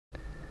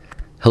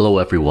Hello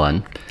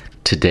everyone.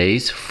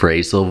 Today's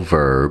phrasal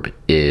verb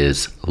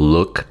is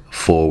look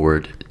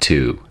forward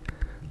to.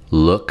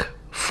 Look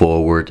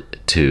forward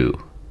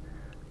to.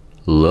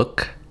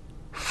 Look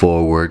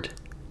forward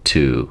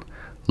to.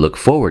 Look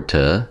forward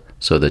to,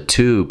 so the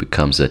to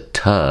becomes a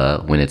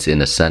to when it's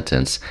in a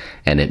sentence,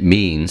 and it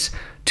means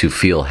to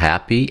feel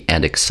happy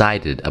and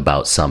excited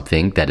about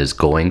something that is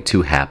going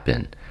to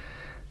happen.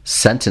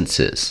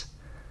 Sentences.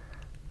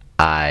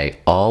 I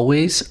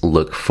always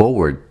look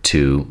forward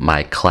to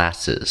my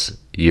classes.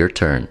 Your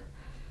turn.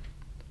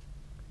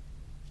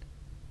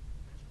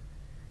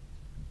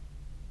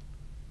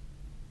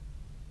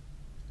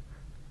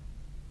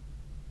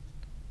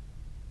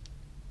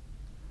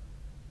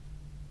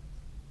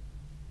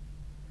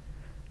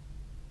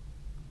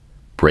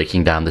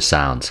 Breaking down the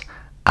sounds.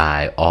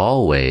 I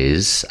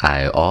always,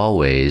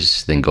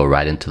 then go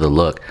right into the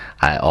look.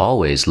 I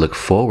always look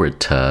forward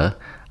to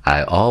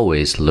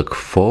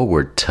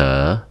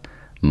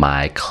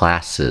my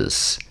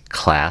classes.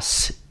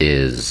 Class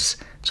is.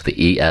 So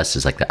the ES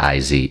is like the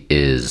IZ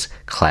is.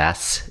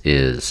 Class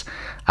is.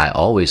 I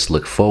always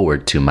look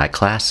forward to my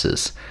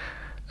classes.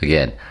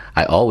 Again,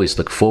 I always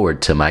look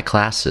forward to my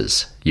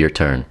classes. Your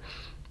turn.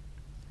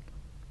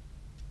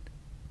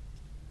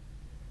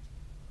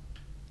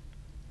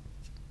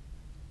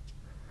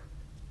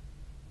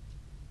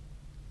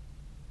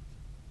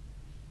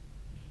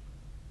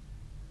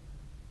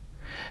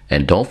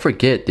 And don't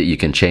forget that you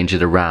can change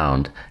it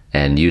around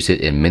and use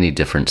it in many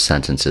different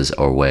sentences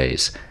or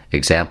ways.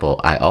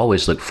 Example, I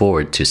always look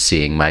forward to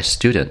seeing my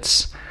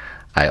students.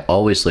 I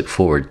always look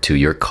forward to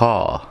your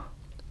call.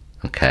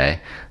 Okay,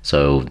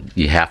 so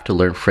you have to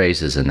learn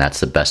phrases, and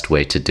that's the best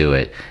way to do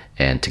it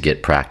and to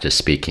get practice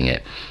speaking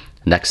it.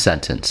 Next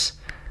sentence.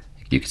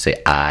 You can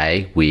say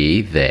I,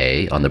 we,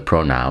 they on the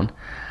pronoun.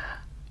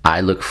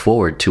 I look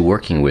forward to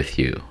working with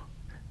you.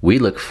 We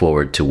look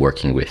forward to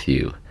working with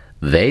you.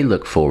 They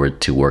look forward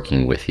to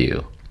working with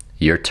you.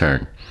 Your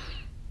turn.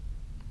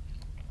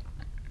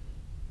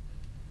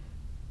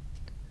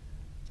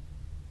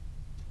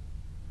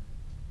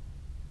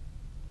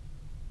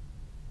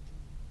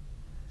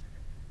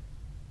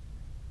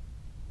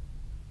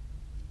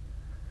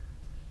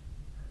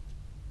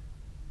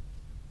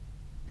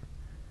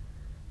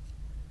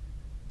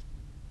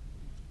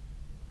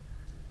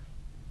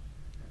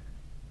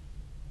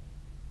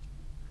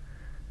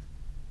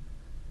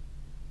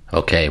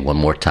 Okay, one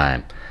more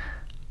time.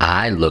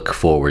 I look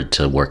forward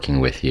to working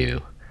with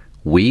you.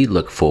 We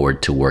look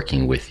forward to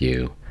working with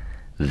you.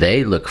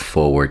 They look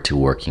forward to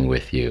working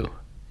with you.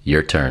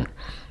 Your turn.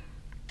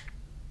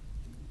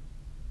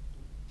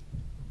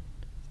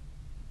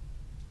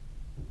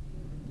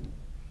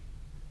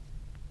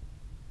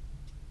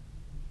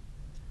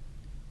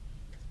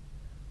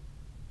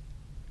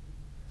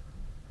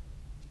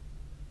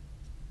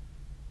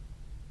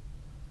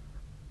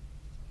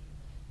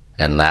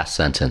 And last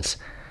sentence.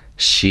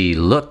 She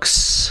looks,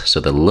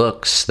 so the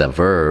looks, the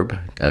verb,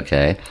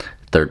 okay,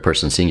 third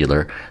person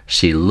singular,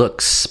 she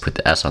looks, put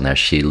the S on there,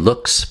 she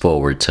looks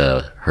forward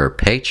to her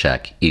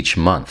paycheck each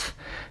month.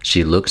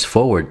 She looks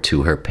forward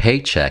to her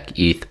paycheck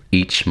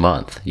each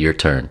month. Your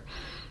turn.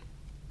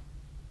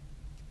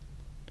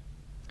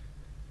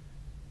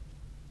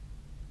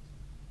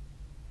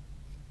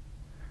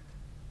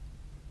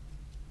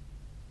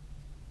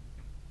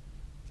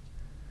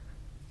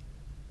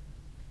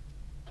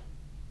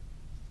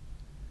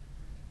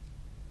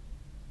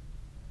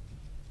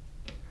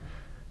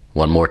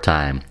 One more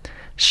time.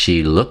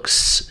 She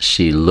looks,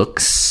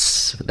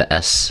 the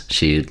S,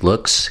 she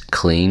looks,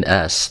 clean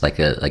S, like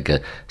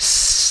a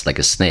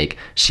snake.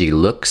 She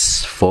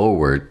looks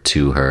forward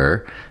to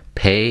her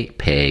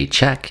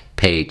paycheck.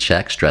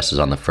 Paycheck, stress is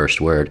on the first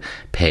word.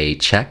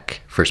 Paycheck,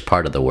 first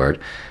part of the word.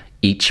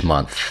 Each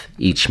month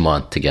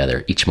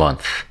together, each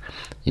month.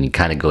 And it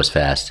kind of goes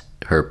fast.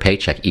 Her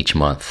paycheck each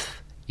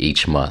month.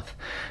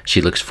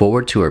 She looks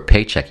forward to her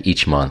paycheck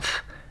each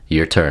month.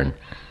 Your turn.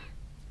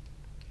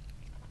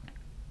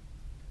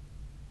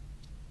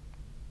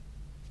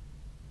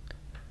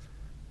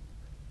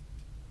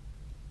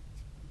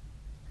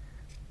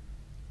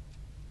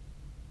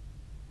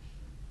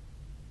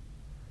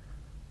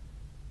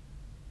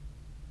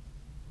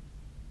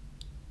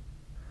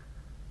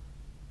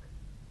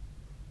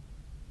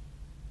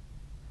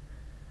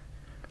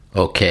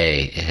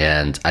 Okay,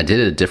 and I did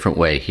it a different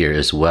way here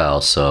as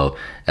well. So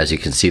as you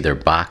can see, they're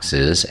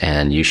boxes,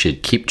 and you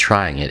should keep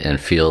trying it and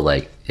feel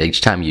like each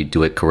time you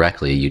do it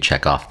correctly, you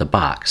check off the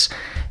box.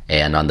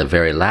 And on the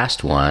very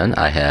last one,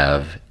 I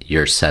have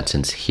your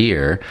sentence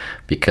here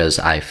because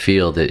I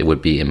feel that it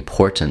would be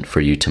important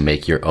for you to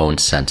make your own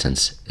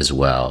sentence as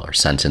well, or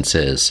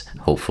sentences,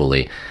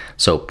 hopefully.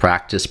 So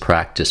practice,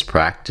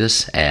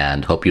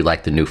 and hope you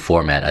like the new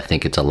format. I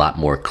think it's a lot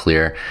more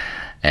clear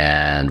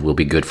and will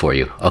be good for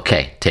you.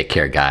 Okay, take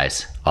care,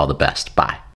 guys. All the best. Bye.